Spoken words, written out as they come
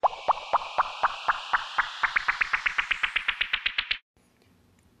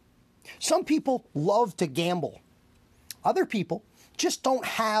Some people love to gamble. Other people just don't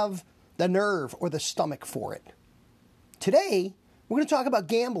have the nerve or the stomach for it. Today, we're going to talk about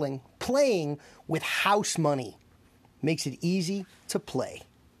gambling, playing with house money. Makes it easy to play.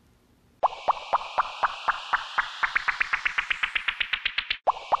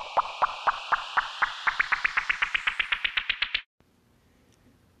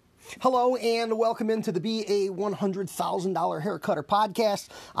 Hello and welcome into the Be a $100,000 Haircutter podcast.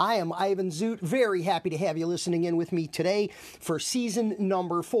 I am Ivan Zoot. Very happy to have you listening in with me today for season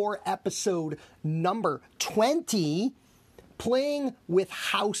number 4, episode number 20, Playing with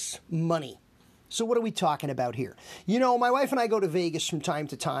House Money. So what are we talking about here? You know, my wife and I go to Vegas from time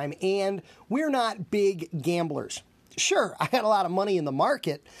to time, and we're not big gamblers. Sure, I got a lot of money in the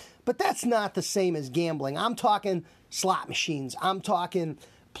market, but that's not the same as gambling. I'm talking slot machines. I'm talking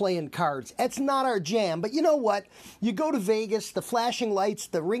playing cards. It's not our jam, but you know what? You go to Vegas, the flashing lights,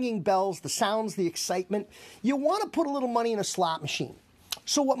 the ringing bells, the sounds, the excitement. You want to put a little money in a slot machine.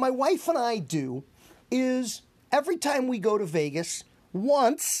 So what my wife and I do is every time we go to Vegas,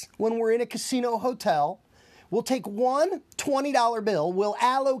 once when we're in a casino hotel, we'll take one $20 bill, we'll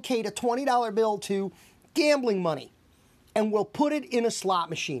allocate a $20 bill to gambling money, and we'll put it in a slot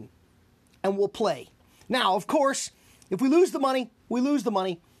machine, and we'll play. Now, of course, if we lose the money, we lose the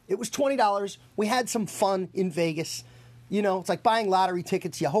money. It was $20. We had some fun in Vegas. You know, it's like buying lottery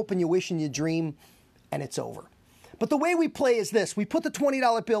tickets. You hope and you wish and you dream, and it's over. But the way we play is this. We put the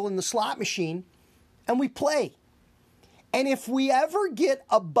 $20 bill in the slot machine, and we play. And if we ever get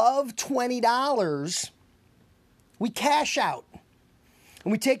above $20, we cash out.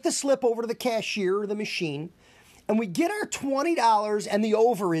 And we take the slip over to the cashier or the machine, and we get our $20 and the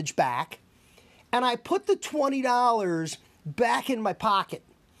overage back, and I put the $20 back in my pocket.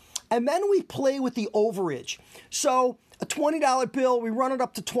 And then we play with the overage. So a $20 bill, we run it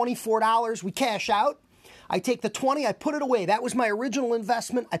up to $24, we cash out. I take the 20, I put it away. That was my original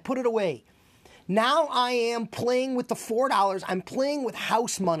investment, I put it away. Now I am playing with the $4. I'm playing with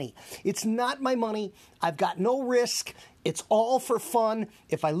house money. It's not my money. I've got no risk. It's all for fun.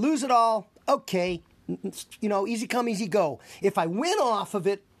 If I lose it all, okay, you know, easy come, easy go. If I win off of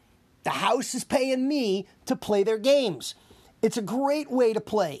it, the house is paying me to play their games. It's a great way to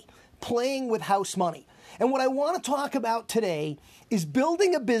play, playing with house money. And what I want to talk about today is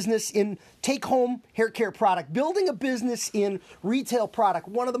building a business in take-home hair care product, building a business in retail product,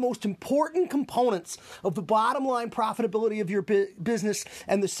 one of the most important components of the bottom line profitability of your business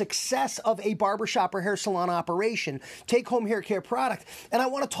and the success of a barbershop or hair salon operation, take-home hair care product. And I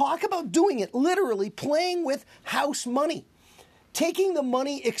want to talk about doing it, literally playing with house money. Taking the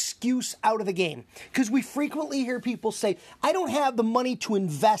money excuse out of the game. Because we frequently hear people say, I don't have the money to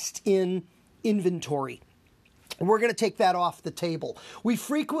invest in inventory. And we're going to take that off the table. We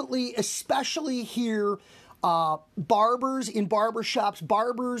frequently, especially hear barbers in barbershops,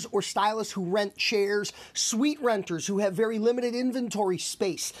 barbers or stylists who rent chairs, suite renters who have very limited inventory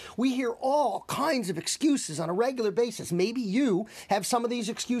space. We hear all kinds of excuses on a regular basis. Maybe you have some of these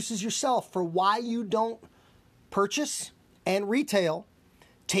excuses yourself for why you don't purchase and retail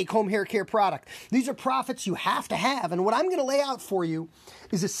take-home hair care product. These are profits you have to have. And what I'm going to lay out for you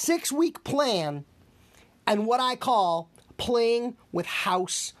is a 6-week plan and what I call playing with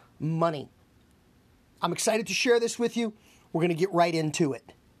house money. I'm excited to share this with you. We're going to get right into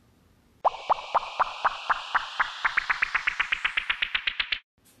it.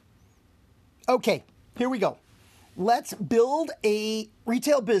 Okay, here we go. Let's build a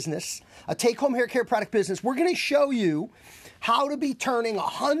retail business, a take-home hair care product business. We're going to show you how to be turning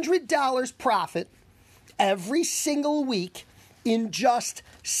 $100 profit every single week in just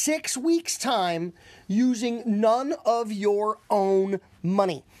 6 weeks' time using none of your own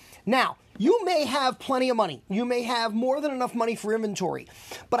money. Now, you may have plenty of money. You may have more than enough money for inventory.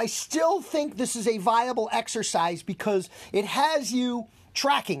 But I still think this is a viable exercise because it has you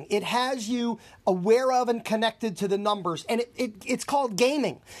tracking. It has you aware of and connected to the numbers. And it's called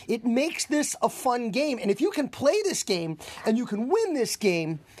gaming. It makes this a fun game. And if you can play this game and you can win this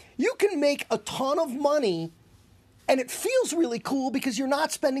game, you can make a ton of money. And it feels really cool because you're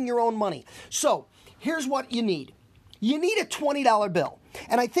not spending your own money. So here's what you need. You need a $20 bill.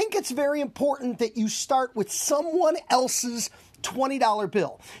 And I think it's very important that you start with someone else's $20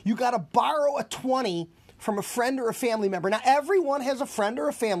 bill. You got to borrow a 20 from a friend or a family member. Now, everyone has a friend or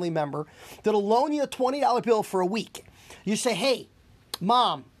a family member that'll loan you a $20 bill for a week. You say, hey,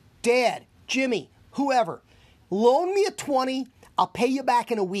 mom, dad, Jimmy, whoever, loan me a 20, I'll pay you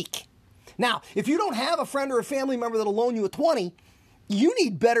back in a week. Now, if you don't have a friend or a family member that'll loan you a 20, you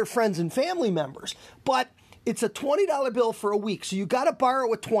need better friends and family members. But it's a $20 bill for a week, so you got to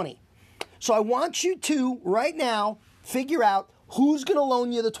borrow a 20. So I want you to, right now, figure out who's going to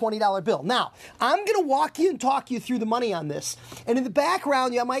loan you the $20 bill. Now, I'm going to walk you and talk you through the money on this. And in the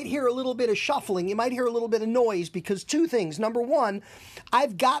background, you might hear a little bit of shuffling. You might hear a little bit of noise because two things. Number one,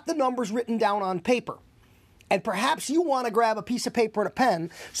 I've got the numbers written down on paper. And perhaps you want to grab a piece of paper and a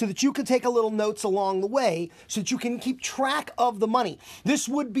pen so that you can take a little notes along the way so that you can keep track of the money. This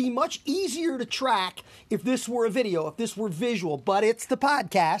would be much easier to track if this were a video, if this were visual, but it's the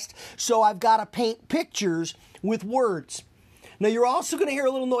podcast, so I've got to paint pictures with words. Now, you're also going to hear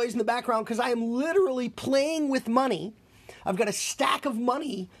a little noise in the background because I am literally playing with money. I've got a stack of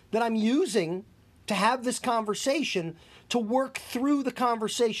money that I'm using to have this conversation, to work through the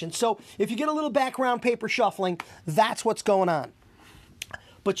conversation. So if you get a little background paper shuffling, that's what's going on.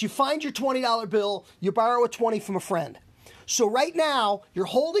 But you find your $20 bill, you borrow a 20 from a friend. So right now, you're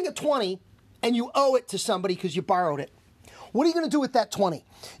holding a 20 and you owe it to somebody because you borrowed it. What are you going to do with that 20?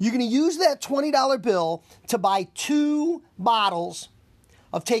 You're going to use that $20 bill to buy 2 bottles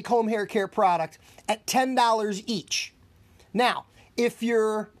of take-home hair care product at $10 each. Now, if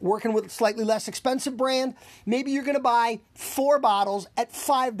you're working with a slightly less expensive brand, maybe you're going to buy 4 bottles at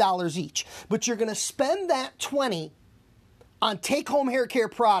 $5 each. But you're going to spend that $20 on take-home hair care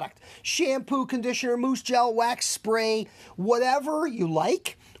product. Shampoo, conditioner, mousse gel, wax spray, whatever you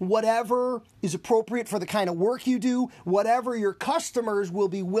like, whatever is appropriate for the kind of work you do, whatever your customers will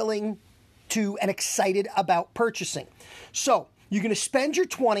be willing to and excited about purchasing. So, you're going to spend your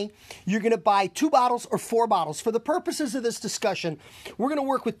 $20, you're going to buy 2 bottles or 4 bottles. For the purposes of this discussion, we're going to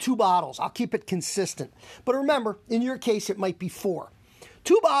work with 2 bottles. I'll keep it consistent. But remember, in your case, it might be 4.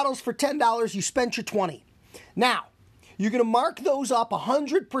 2 bottles for $10, you spent your $20. Now, you're going to mark those up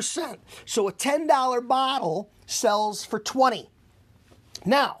 100%. So a $10 bottle sells for $20.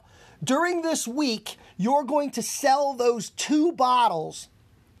 Now, during this week, you're going to sell those 2 bottles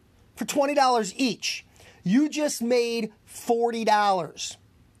for $20 each. You just made $40.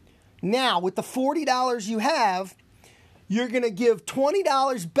 Now, with the $40 you have, you're going to give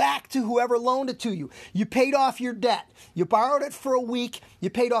 $20 back to whoever loaned it to you. You paid off your debt. You borrowed it for a week.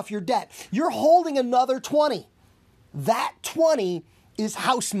 You paid off your debt. You're holding another $20. That $20 is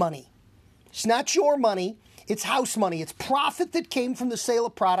house money. It's not your money. It's house money. It's profit that came from the sale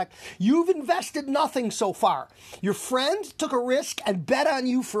of product. You've invested nothing so far. Your friend took a risk and bet on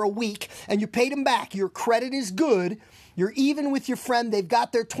you for a week, and you paid him back. Your credit is good. You're even with your friend. They've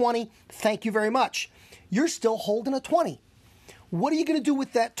got their 20. Thank you very much. You're still holding a 20. What are you going to do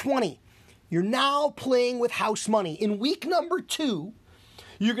with that 20? You're now playing with house money. In week number 2,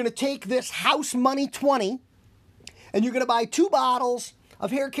 you're going to take this house money 20, and you're going to buy 2 bottles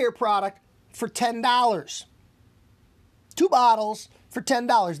of hair care product for $10. 2 bottles for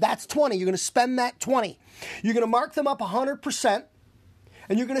 $10. That's $20. You're going to spend that $20. You're going to mark them up 100%,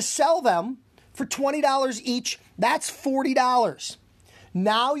 and you're going to sell them for $20 each. That's $40.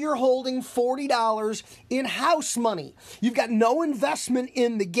 Now you're holding $40 in house money. You've got no investment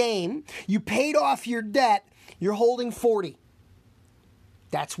in the game. You paid off your debt. You're holding $40.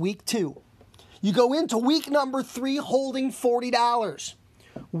 That's week 2. You go into week number 3 holding $40.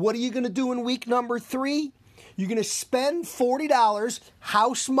 What are you going to do in week number 3? You're going to spend $40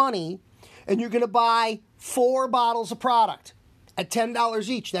 house money, and you're going to buy 4 bottles of product at $10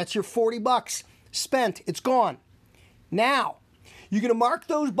 each. That's your $40 spent. It's gone. Now, you're going to mark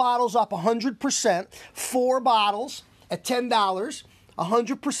those bottles up 100%. 4 bottles at $10.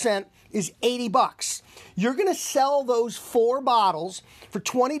 100% is $80. You're going to sell those 4 bottles for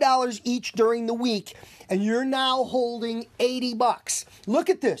 $20 each during the week, and you're now holding $80. Look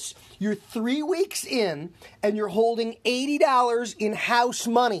at this. You're 3 weeks in, and you're holding $80 in house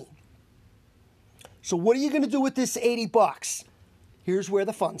money. So what are you going to do with this $80? Here's where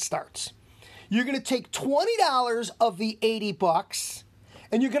the fun starts. You're going to take $20 of the $80,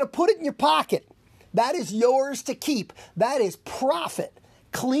 and you're going to put it in your pocket. That is yours to keep. That is profit.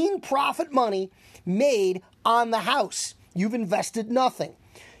 Clean profit money made on the house. You've invested nothing.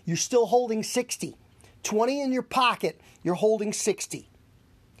 You're still holding $60. 20 in your pocket, you're holding $60.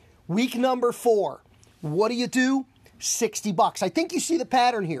 Week number 4, what do? $60. I think you see the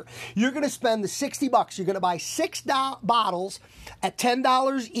pattern here. You're going to spend the $60. You're going to buy 6 bottles at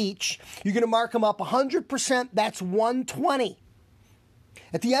 $10 each. You're going to mark them up 100%. That's $120.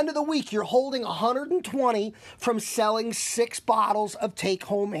 At the end of the week, you're holding $120 from selling 6 bottles of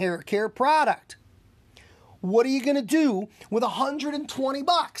take-home hair care product. What are you going to do with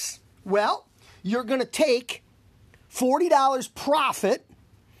 $120? Well, you're going to take $40 profit.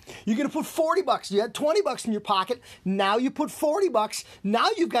 You're going to put $40. You had $20 in your pocket. Now you put $40. Now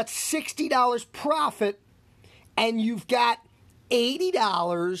you've got $60 profit, and you've got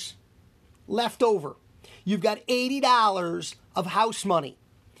 $80 left over. You've got $80 of house money.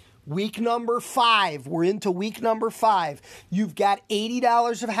 Week number 5, we're into week number 5. You've got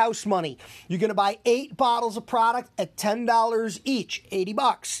 $80 of house money. You're going to buy 8 bottles of product at $10 each,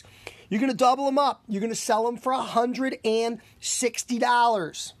 $80. You're going to double them up. You're going to sell them for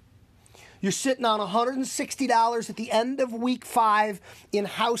 $160. You're sitting on $160 at the end of week 5 in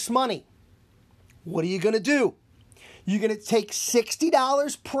house money. What are you going to do? You're going to take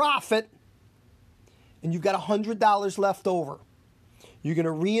 $60 profit, and you've got $100 left over. You're going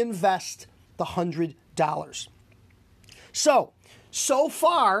to reinvest the $100. So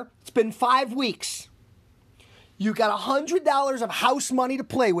far, it's been 5 weeks. You've got $100 of house money to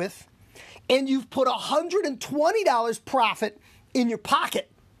play with, and you've put $120 profit in your pocket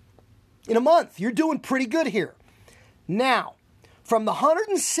in a month. You're doing pretty good here. Now, from the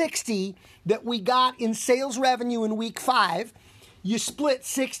 $160 that we got in sales revenue in week 5, you split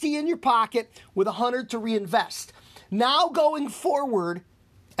 $60 in your pocket with $100 to reinvest. Now going forward,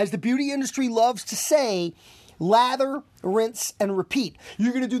 as the beauty industry loves to say, lather, rinse, and repeat.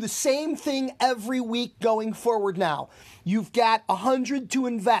 You're going to do the same thing every week going forward now. You've got $100 to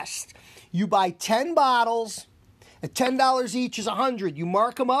invest. You buy 10 bottles at $10 each is $100. You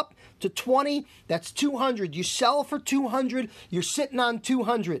mark them up to 20, that's $200. You sell for $200, you're sitting on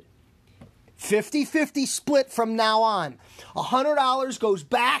 $200. 50-50 split from now on. $100 goes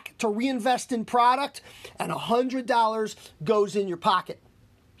back to reinvest in product, and $100 goes in your pocket.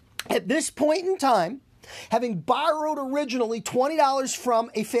 At this point in time, having borrowed originally $20 from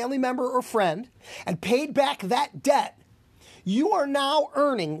a family member or friend and paid back that debt, you are now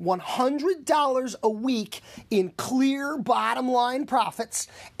earning $100 a week in clear bottom line profits,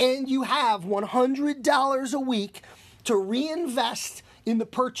 and you have $100 a week to reinvest in the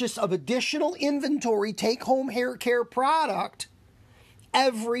purchase of additional inventory take-home hair care product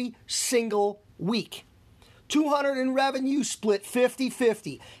every single week. $200 in revenue, split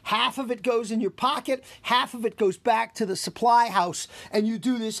 50-50. Half of it goes in your pocket, half of it goes back to the supply house, and you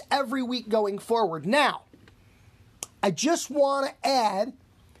do this every week going forward. Now, I just want to add,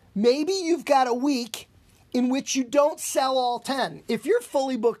 maybe you've got a week in which you don't sell all 10. If you're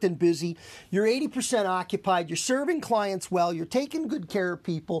fully booked and busy, you're 80% occupied, you're serving clients well, you're taking good care of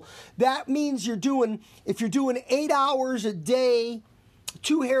people, that means if you're doing 8 hours a day,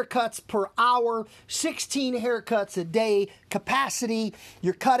 2 haircuts per hour, 16 haircuts a day capacity,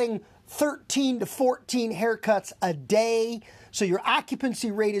 you're cutting 13 to 14 haircuts a day, so your occupancy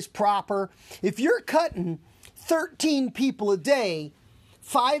rate is proper. If you're cutting 13 people a day,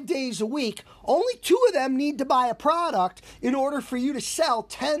 5 days a week, only 2 of them need to buy a product in order for you to sell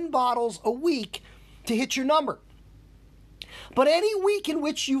 10 bottles a week to hit your number. But any week in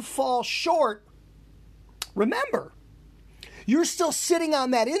which you fall short, remember, you're still sitting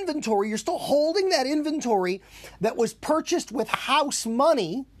on that inventory. You're still holding that inventory that was purchased with house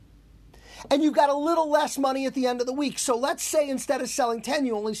money, and you've got a little less money at the end of the week. So let's say instead of selling 10,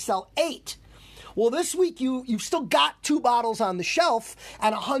 you only sell 8. Well, this week you've still got 2 bottles on the shelf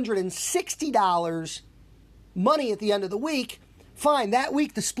and $160 money at the end of the week. Fine, that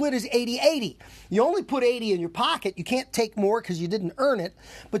week the split is 80-80. You only put 80 in your pocket. You can't take more because you didn't earn it,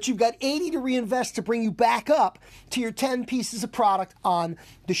 but you've got 80 to reinvest to bring you back up to your 10 pieces of product on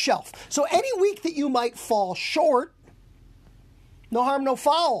the shelf. So any week that you might fall short, no harm, no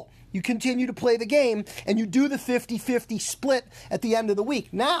foul. You continue to play the game and you do the 50-50 split at the end of the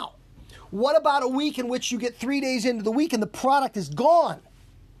week. Now, what about a week in which you get 3 days into the week and the product is gone?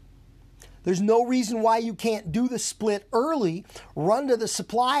 There's no reason why you can't do the split early, run to the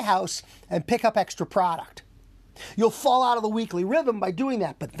supply house, and pick up extra product. You'll fall out of the weekly rhythm by doing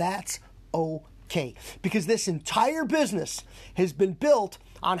that, but that's okay, because this entire business has been built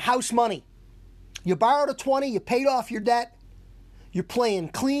on house money. You borrowed a 20, you paid off your debt, you're playing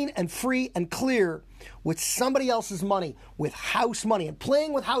clean and free and clear with somebody else's money, with house money. And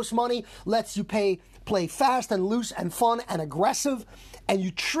playing with house money lets you play fast and loose and fun and aggressive, and you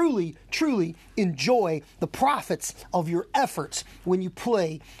truly, truly enjoy the profits of your efforts when you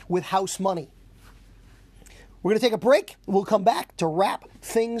play with house money. We're going to take a break. We'll come back to wrap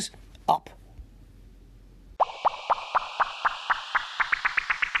things up.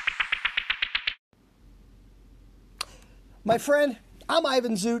 My friend, I'm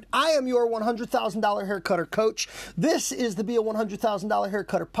Ivan Zoot. I am your $100,000 hair cutter coach. This is the Be a $100,000 hair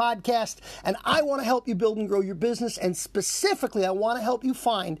cutter podcast, and I want to help you build and grow your business, and specifically, I want to help you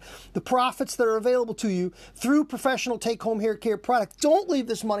find the profits that are available to you through professional take-home hair care products. Don't leave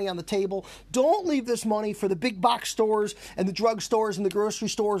this money on the table. Don't leave this money for the big box stores and the drug stores and the grocery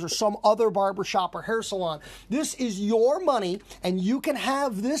stores or some other barbershop or hair salon. This is your money, and you can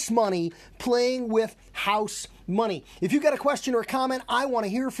have this money playing with house money. If you've got a question or a comment, I want to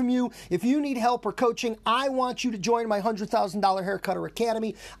hear from you. If you need help or coaching, I want you to join my $100,000 Hair Cutter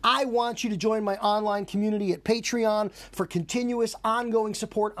Academy. I want you to join my online community at Patreon for continuous, ongoing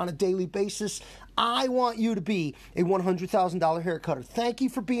support on a daily basis. I want you to be a $100,000 hair cutter. Thank you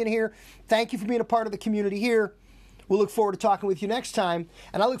for being here. Thank you for being a part of the community here. We'll look forward to talking with you next time,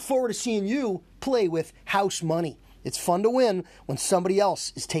 and I look forward to seeing you play with house money. It's fun to win when somebody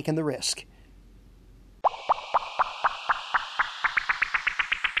else is taking the risk.